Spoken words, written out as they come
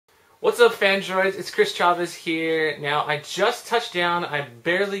What's up, Fandroids? It's Chris Chavez here. Now, I just touched down. I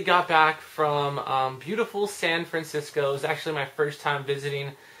barely got back from beautiful San Francisco. It was actually my first time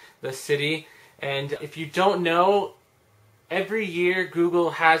visiting the city. And if you don't know, every year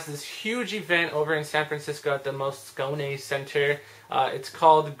Google has this huge event over in San Francisco at the Moscone Center. It's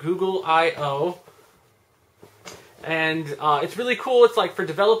called Google I/O. And it's really cool. It's like for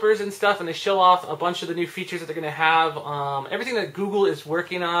developers and stuff, and they show off a bunch of the new features that they're going to have. Everything that Google is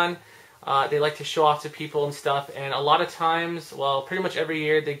working on, they like to show off to people and stuff. And a lot of times, well, pretty much every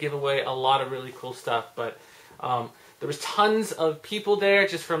year, they give away a lot of really cool stuff. But there was tons of people there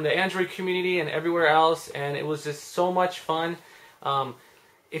just from the Android community and everywhere else, and it was just so much fun.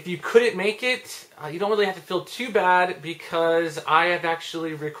 If you couldn't make it, you don't really have to feel too bad, because I have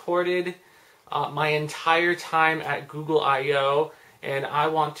actually recorded my entire time at Google I/O, and I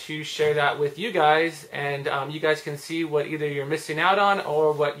want to share that with you guys, and you guys can see what either you're missing out on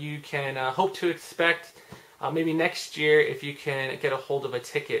or what you can hope to expect maybe next year if you can get a hold of a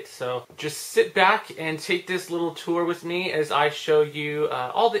ticket. So just sit back and take this little tour with me as I show you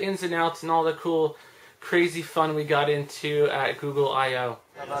all the ins and outs and all the cool, crazy fun we got into at Google I/O.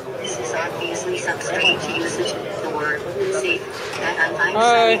 This is obviously substrate to usage for safe. And I'm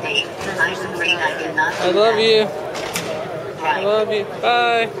Hi. sorry, I'm afraid I did not. I love you. Right. I love you.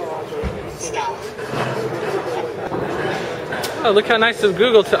 Bye. Stop. Oh, look how nice of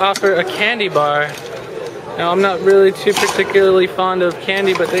Google to offer a candy bar. Now, I'm not really too particularly fond of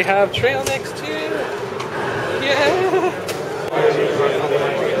candy, but they have trail mix too. Yeah.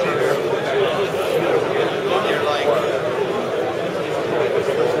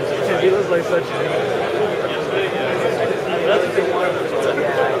 He looks like such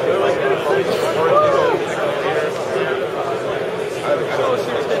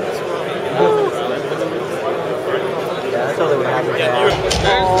That's totally what happened there. There's the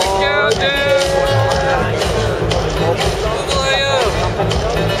countdown! Google I/O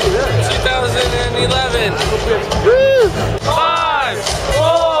 2011. Woo! 5,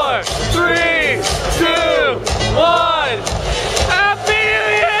 4, 3, 2, 1. Happy New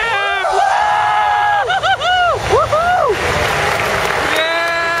Year! Woohoo!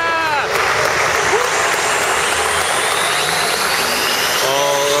 Yeah!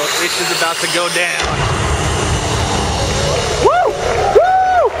 Oh, this is about to go down.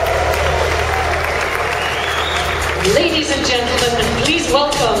 Ladies and gentlemen, please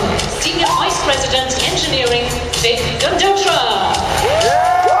welcome Senior Vice President Engineering, Vic Gondotra.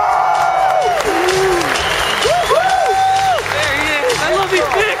 There he is. I love you,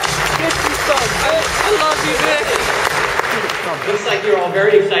 Vic. I love you, Vic. Looks like you're all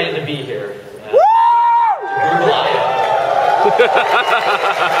very excited to be here. Google I/O.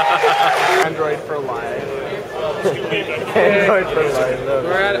 Android for life. Android for life.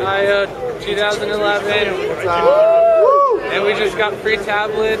 We're at I/O 2011. And we just got free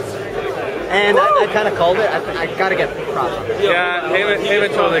tablets. And I kind of called it. I gotta get props on it. Yeah,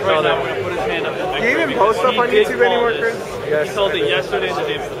 Heyman totally called it. Do you even post stuff on YouTube anymore, Chris? Yes. He called it yesterday and the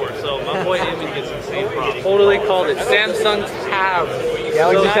day before, so my boy Eamon gets insane props. Totally called it. Samsung Tab.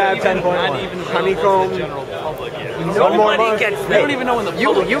 Galaxy Tab Not 10.1. even Honeycomb. the general public yet. One more month. They don't even know when the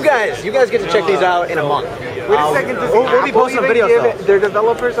public You guys get to check these out in a month. Wait a second, does We'll be posting Apple videos even though. give their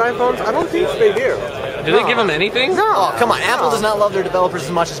developers iPhones? I don't think they do. Do they give them anything? Oh, come on. Apple does not love their developers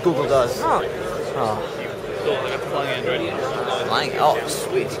as much as Google does. No. Cool, I got the flying Android. Flying. Oh,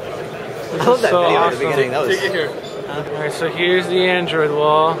 sweet. I love that So video at awesome. the beginning. That was. Take it here. Alright, so here's the Android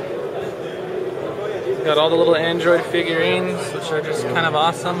wall. Got all the little Android figurines, which are just kind of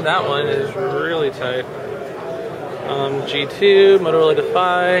awesome. That one is really tight. G2, Motorola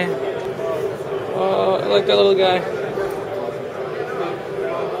Defy. Oh, I like that little guy.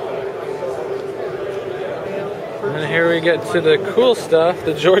 And then here we get to the cool stuff,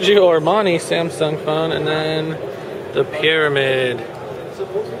 the Giorgio Armani Samsung phone, and then the Pyramid,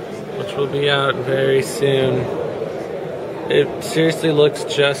 which will be out very soon. It seriously looks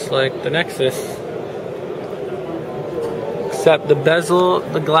just like the Nexus, except the bezel,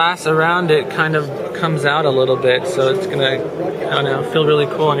 the glass around it kind of comes out a little bit, so it's gonna, I don't know, feel really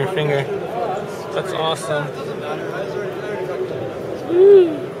cool on your finger. That's awesome.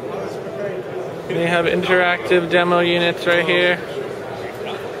 Woo. They have interactive demo units right here.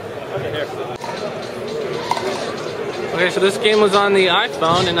 Okay, so this game was on the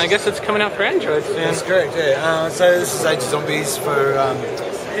iPhone, and I guess it's coming out for Android soon. That's correct, yeah. So this is AT Zombies for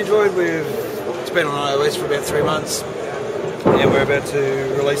Android. It's been on iOS for about 3 months. and we're about to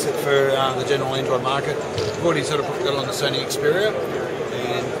release it for the general Android market. We've already sort of put it on the Sony Xperia,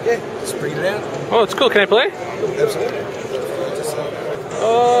 and yeah, just bring it out. Oh, it's cool. Can I play? Absolutely.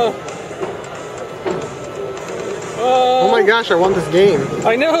 Oh. my gosh, I want this game.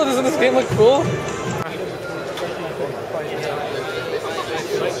 I know, doesn't this game look cool?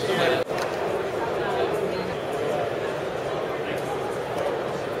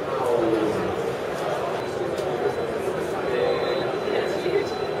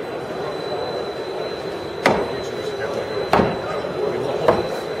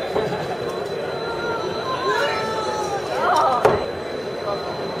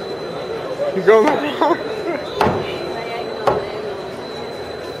 You go now.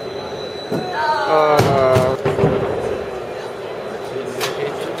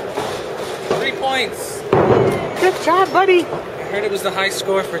 3 points. Good job, buddy. I heard it was the high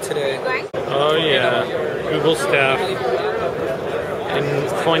score for today. Oh yeah, Google staff. And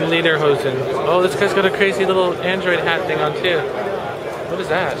Freund Lederhosen. Oh, this guy's got a crazy little Android hat thing on too. What is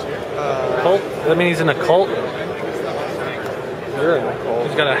that? Cult? Does that mean he's in a cult? You're in a cult.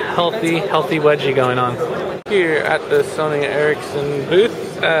 He's got a healthy wedgie going on. Here at the Sony Ericsson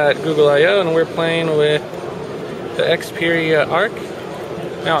booth at Google I/O, and we're playing with the Xperia Arc.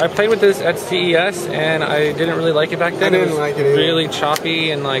 Now, I played with this at CES, and I didn't really like it back then. I didn't like it either. Really choppy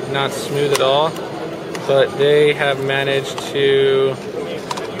and like not smooth at all. But they have managed to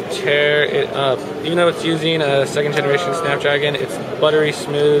tear it up. Even though it's using a 2nd generation Snapdragon, it's buttery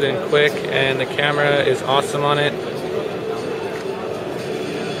smooth and quick, and the camera is awesome on it.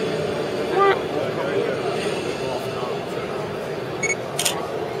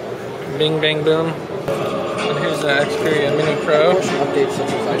 Bing, bang, boom. And here's the Xperia Mini Pro.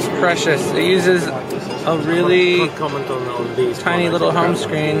 It's precious. It uses a really tiny little home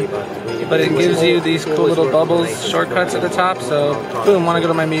screen, but it gives you these cool little bubbles, shortcuts at the top. So, boom, want to go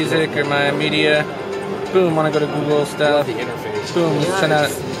to my music or my media. Boom, want to go to Google stuff. Boom, send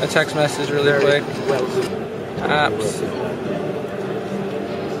out a text message really quick. Apps.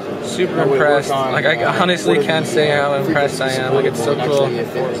 Super impressed. Like, I honestly can't say how impressed I am. Like, it's so cool.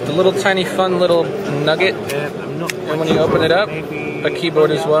 It's a little tiny fun little nugget. And when you open it up, a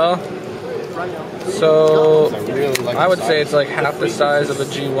keyboard as well. So I would say it's like half the size of a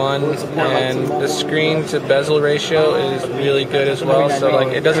G1, and the screen to bezel ratio is really good as well. So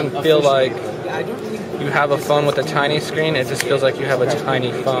like, it doesn't feel like you have a phone with a tiny screen, it just feels like you have a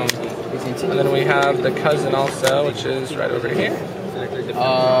tiny phone. And then we have the cousin also, which is right over here.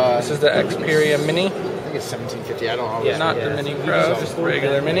 This is the Xperia Mini. I think it's 1750. I don't know. Yeah, not the Mini Pro, just the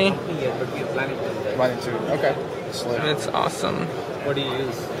regular Mini. Okay. And it's awesome. What do you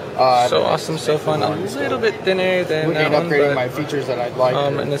use? So awesome, so fun. A little bit thinner than that one, upgrading but my features that I'd like.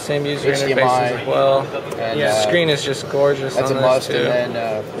 and the same user HDMI, interfaces as well. and, The screen is just gorgeous That's on a this must. too. And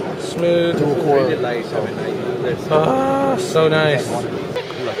then Smooth. dual core. Oh, so nice.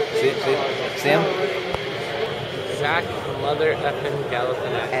 Sam? Zach, mother effing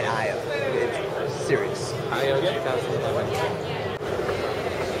Galifianakis. At I/O. It's serious. I/O 2011.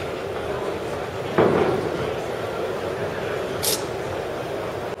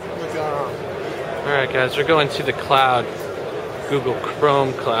 Alright guys, we're going to the cloud. Google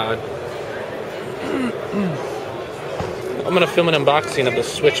Chrome cloud. I'm gonna film an unboxing of the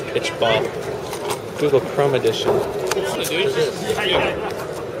Switch Pitch Ball. Google Chrome edition.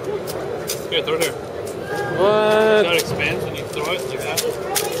 Here, throw it there. What? That expands when you throw it like that.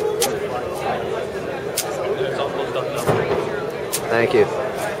 It's all closed up now. Thank you.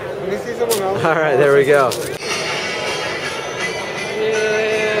 Let me see someone else. All right, there we go. Yeah.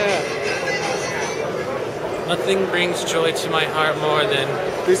 Nothing brings joy to my heart more than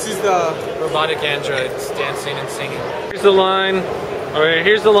This is the... robotic androids dancing and singing. Here's the line. All right,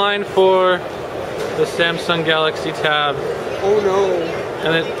 here's the line for the Samsung Galaxy Tab, Oh no.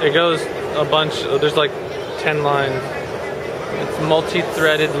 and it goes a bunch. There's like 10 lines. It's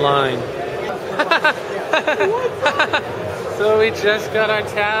multi-threaded line. So we just got our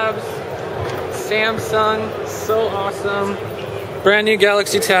tabs. Samsung, so awesome. Brand new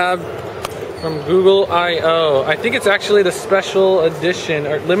Galaxy Tab from Google I/O. I think it's actually the special edition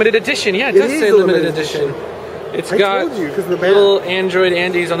or limited edition. Yeah, it does is say the limited limited edition. It's I got told you, 'cause the back. little Android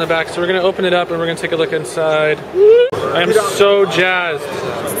Andes on the back. So we're gonna open it up and we're gonna take a look inside. I am so jazzed.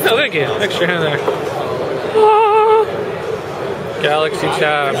 Oh, thank you. Extra hand there. Ah. Galaxy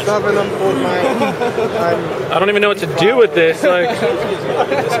Tab. Stop and unfold my... I don't even know what to do with this. Like, I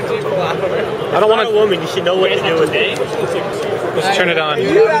don't want to. Woman, you should know what to do with it. Let's turn it on.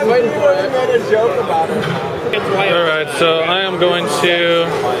 You guys waiting for him made a joke about it. All right, so I am going to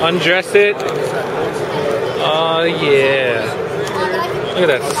undress it. Oh yeah. Look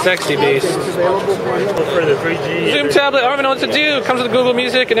at that sexy beast. For the 3G. Zoom tablet, I don't even know what to do. It comes with Google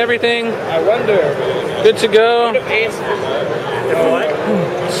Music and everything. I wonder. Good to go.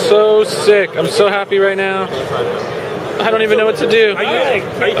 So sick. I'm so happy right now. I don't even know what to do. I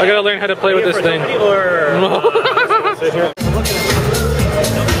gotta learn how to play with this thing.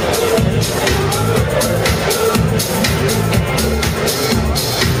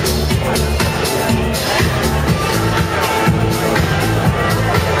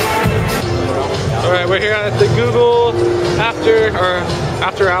 Alright, we're here at the Google after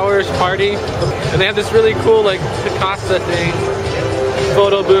hours party, and they have this really cool like Picasso thing,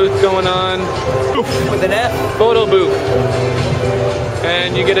 photo booth going on. With an F? Photo booth.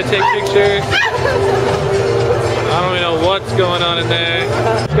 And you get to take pictures. I don't even know what's going on in there.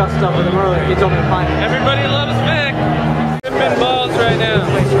 Just got stuff with him earlier. He told me to find it. Everybody loves Mick. Ripping balls right now.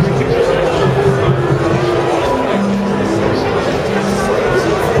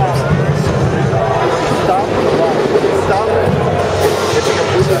 Stop it. It's a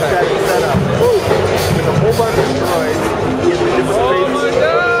completely static setup. With a whole bunch of droids in different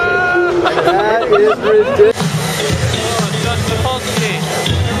Oh my god! That is ridiculous.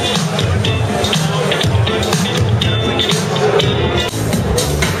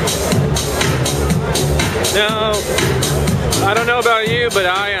 Now, I don't know about you, but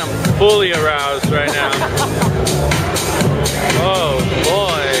I am fully aroused right now. Oh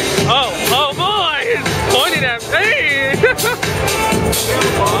boy. Oh boy! He's pointing at me!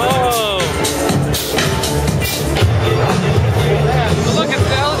 Oh. Look, it's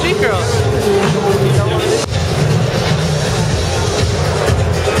the LG girl.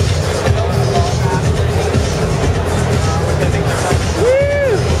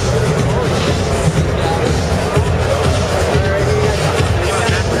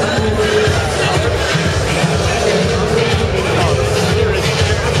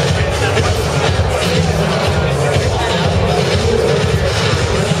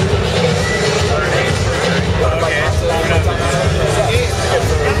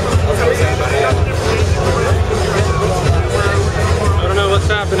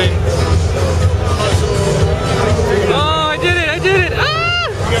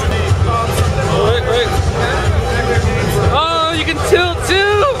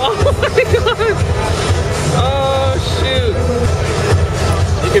 Oh shoot!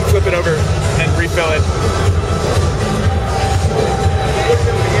 You can flip it over and refill it.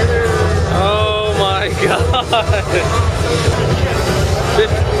 Oh my god! 15!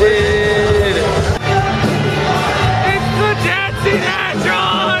 It's the dancing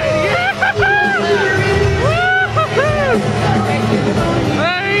android! Yeah!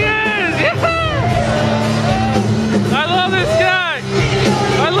 There he is! Yeah! I love this guy!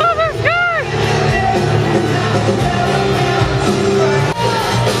 I love this guy!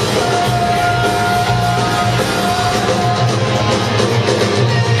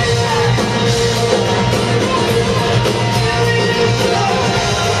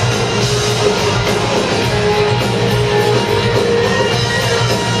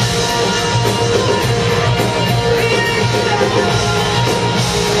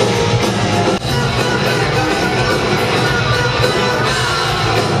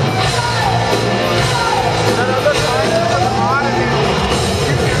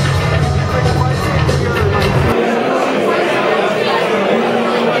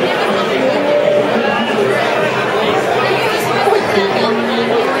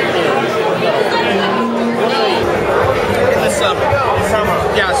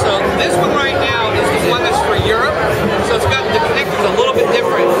 Yeah, so this one right now is the one that's for Europe. So it's got the connector's a little bit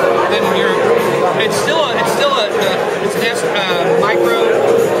different than Europe. It's still a micro,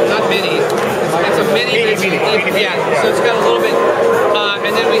 not mini. It's a mini. Yeah, so it's got a little bit.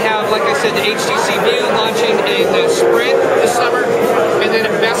 And then we have, like I said, the HTC View launching in the Sprint this summer. And then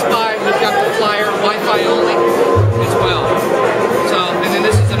at Best Buy, we've got the Flyer Wi-Fi only as well. So, and then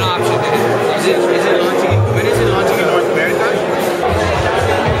this is an option. Is it launching? When is it launching in North America?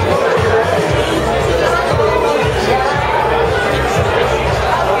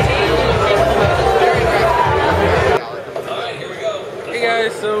 Hey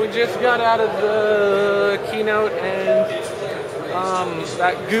guys, so we just got out of the keynote and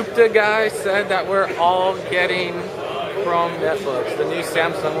that Gupta guy said that we're all getting Chrome netbooks, the new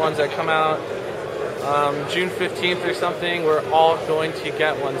Samsung ones that come out June 15th or something. We're all going to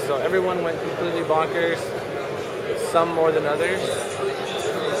get one. So everyone went completely bonkers, some more than others.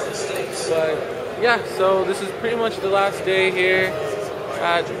 But yeah, so this is pretty much the last day here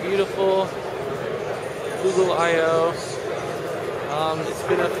at beautiful Google I/O. It's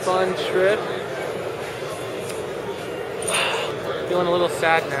been a fun trip. Feeling a little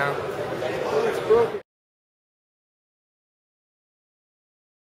sad now.